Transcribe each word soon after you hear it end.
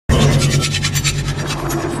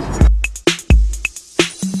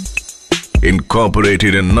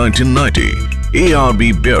Incorporated in 1990,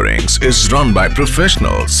 ARB Bearings is run by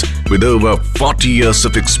professionals with over 40 years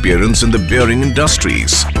of experience in the bearing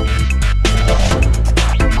industries.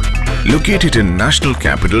 Located in national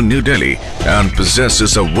capital New Delhi and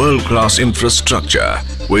possesses a world-class infrastructure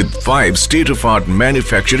with 5 state-of-the-art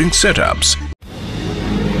manufacturing setups.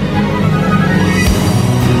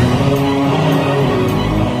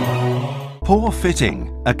 Poor fitting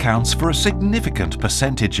accounts for a significant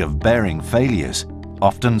percentage of bearing failures.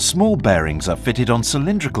 Often small bearings are fitted on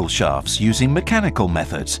cylindrical shafts using mechanical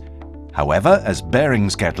methods. However, as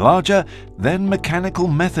bearings get larger, then mechanical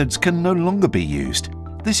methods can no longer be used.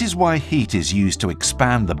 This is why heat is used to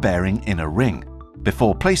expand the bearing inner ring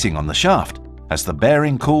before placing on the shaft. As the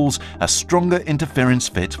bearing cools, a stronger interference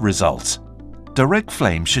fit results. Direct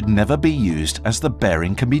flame should never be used as the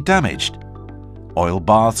bearing can be damaged. Oil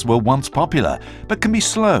baths were once popular, but can be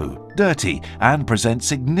slow, dirty, and present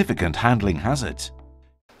significant handling hazards.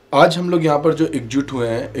 आज हम लोग यहाँ पर जो एकजुट हुए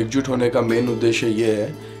हैं, एकजुट होने का मेन उद्देश्य ये है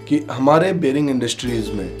कि हमारे बेरिंग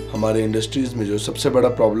इंडस्ट्रीज़ में जो सबसे बड़ा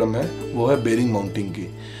प्रॉब्लम है वो है बेरिंग माउंटिंग की।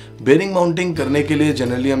 बेरिंग माउंटिंग करने के लिए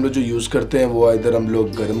जनरली हम लोग जो यूज़ करते हैं वो आइदर हम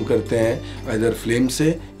लोग गर्म करते हैं, आइदर फ्लेम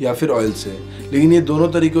से या फिर ऑयल से, लेकिन ये दोनों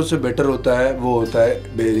तरीक़ों से बेटर होता है वो होता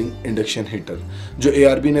है बेरिंग इंडक्शन हीटर जो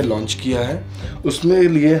ARB ने लॉन्च किया है। उसमें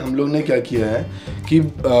लिए हम लोग ने क्या किया है कि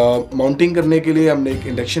माउंटिंग करने के लिए हमने एक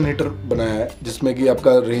इंडक्शन हीटर बनाया है जिसमें कि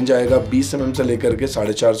आपका रेंज आएगा 20 mm से लेकर के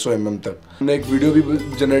 450 mm तक। हमने एक वीडियो भी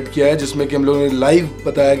जनरेट किया है जिसमें कि हम लोगों ने लाइव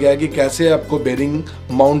बताया गया है कि कैसे आपको बेरिंग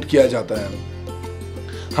माउंट किया जाता है।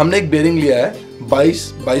 हमने एक बेरिंग लिया है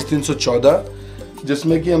 22314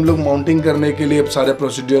 जिसमें कि हम लोग माउंटिंग करने के लिए अब सारे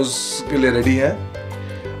प्रोसीड्यूर्स के लिए रेडी हैं।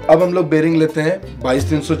 अब हम लोग बेरिंग लेते हैं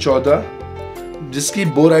 22314 जिसकी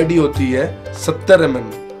बोर आईडी होती है 70 mm।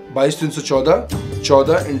 22314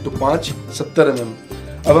 14 × 5 70 mm।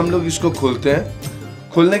 अब हम लोग इसको खोलते हैं।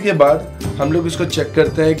 खोलने के बाद हम लोग इसको चेक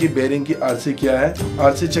करते हैं कि बेरिंग की RC क्या है।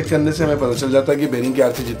 RC चेक करने से हमें पता चल जाता है कि बेरिंग की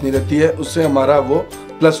RC जितनी रहती है उससे हमारा वो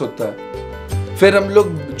प्लस होता है। फिर हम लोग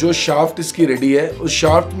जो शाफ्ट इसकी रेडी है उस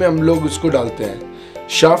शाफ्ट में हम लोग उसको डालते हैं।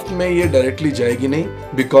 शाफ्ट में ये डायरेक्टली जाएगी नहीं,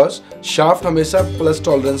 बिकॉज शाफ्ट हमेशा प्लस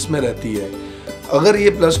टॉलरेंस में रहती है। अगर ये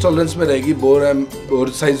प्लस टॉलरेंस में रहेगी, बोर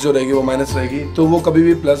साइज जो रहेगी वो माइनस रहेगी, तो वो कभी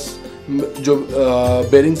भी प्लस जो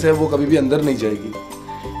बेरिंग्स है वो कभी भी अंदर नहीं जाएगी।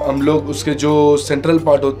 हम लोग उसके जो सेंट्रल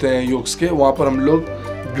पार्ट होते हैं योक्स के, वहाँ पर हम लोग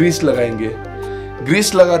ग्रीस लगाएंगे।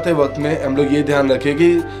 ग्रीस लगाते वक्त में हम लोग ये ध्यान रखें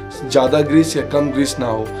कि ज़्यादा ग्रीस या कम ग्रीस ना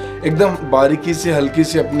हो। एकदम बारीकी से हल्की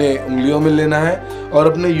से अपने उंगलियों में लेना है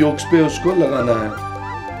और अपने योक्स पे उसको लगाना है।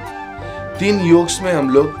 3 योक्स में हम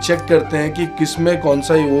लोग चेक करते हैं कि किस में कौन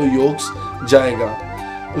सा वो योक्स जाएगा,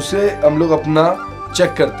 उसे हम लोग अपना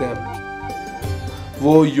चेक करते हैं।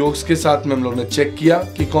 वो योक्स के साथ में हम लोग ने चेक किया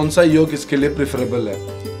कि कौन सा योक इसके लिए प्रेफरेबल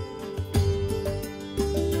है।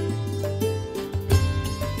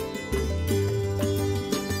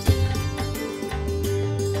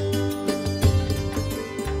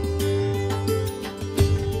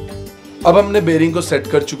 अब हमने बेरिंग को सेट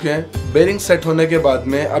कर चुके हैं। बेरिंग सेट होने के बाद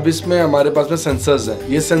में अब इसमें हमारे पास में सेंसर्स हैं।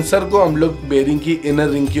 ये सेंसर को हम लोग बेरिंग की इनर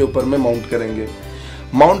रिंग के ऊपर में माउंट करेंगे।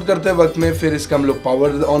 माउंट करते वक्त में फिर इसका हम लोग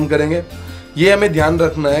पावर ऑन करेंगे। ये हमें ध्यान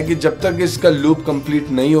रखना है कि जब तक इसका लूप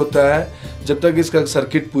कंप्लीट नहीं होता है, जब तक इसका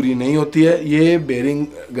सर्किट पूरी नहीं होती है, ये बेरिंग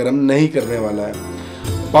गर्म नहीं करने वाला है।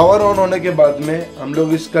 पावर ऑन होने के बाद में हम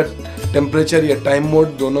लोग इसका टेम्परेचर या टाइम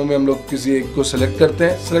मोड दोनों में हम लोग किसी एक को सेलेक्ट करते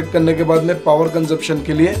हैं। सेलेक्ट करने के बाद में पावर कंजप्शन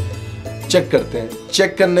के लिए चेक करते हैं।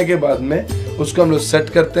 चेक करने के बाद में उसको हम लोग सेट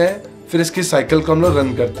करते हैं। फिर इसकी साइकिल को हम लोग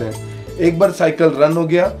रन करते हैं। एक बार साइकिल रन हो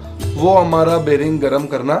गया, वो हमारा बेरिंग गर्म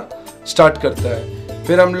करना स्टार्ट करता है।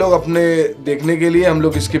 फिर हम लोग अपने देखने के लिए हम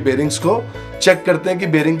लोग इसके बेरिंग्स को चेक करते हैं कि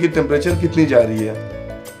बेरिंग की टेम्परेचर कितनी जा रही है।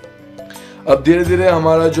 अब धीरे धीरे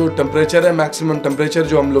हमारा जो टेम्परेचर है, मैक्सिमम टेम्परेचर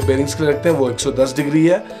जो हम लोग बेरिंग्स के रखते हैं वो 110 डिग्री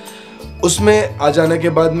है। उसमें आ जाने के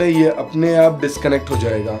बाद में ये अपने आप डिस्कनेक्ट हो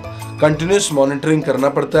जाएगा। कंटिन्यूस मॉनिटरिंग करना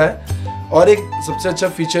पड़ता है। और एक सबसे अच्छा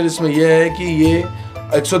फीचर इसमें यह है कि ये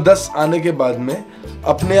 110 आने के बाद में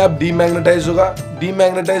अपने आप डीमैग्नेटाइज होगा।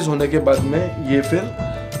 डीमैग्नेटाइज होने के बाद में ये फिर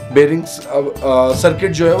बेरिंग्स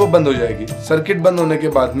सर्किट जो है वो बंद हो जाएगी। सर्किट बंद होने के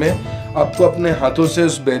बाद में आपको अपने हाथों से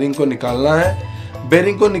उस बेरिंग को निकालना है।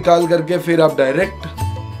 बेरिंग को निकाल करके फिर आप डायरेक्ट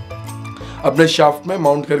अपने शाफ्ट में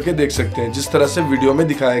माउंट करके देख सकते हैं, जिस तरह से वीडियो में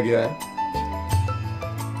दिखाया गया है।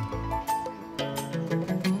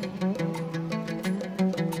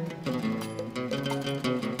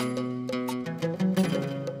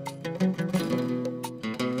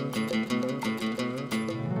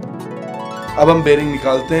 अब हम बेरिंग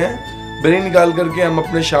निकालते हैं। बेरिंग निकाल करके हम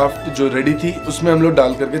अपने शाफ्ट जो रेडी थी उसमें हम लोग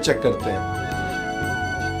डाल करके चेक करते हैं।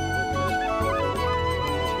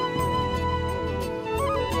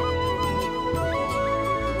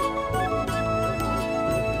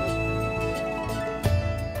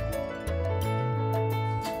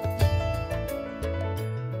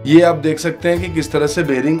 ये आप देख सकते हैं कि किस तरह से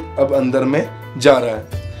बेरिंग अब अंदर में जा रहा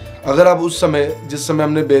है। अगर आप उस समय जिस समय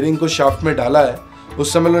हमने बेरिंग को शाफ्ट में डाला है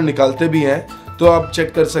उस समय लोग निकालते भी हैं तो आप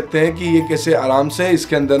चेक कर सकते हैं कि ये कैसे आराम से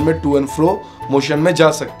इसके अंदर में टू एंड फ्रो मोशन में जा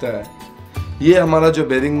सकता है। ये हमारा जो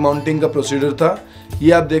बेरिंग माउंटिंग का प्रोसीजर था,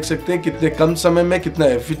 ये आप देख सकते हैं कितने कम समय में कितना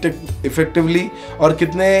इफेक्टिवली और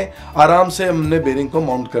कितने आराम से हमने बेरिंग को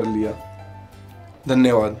माउंट कर लिया।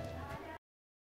 धन्यवाद।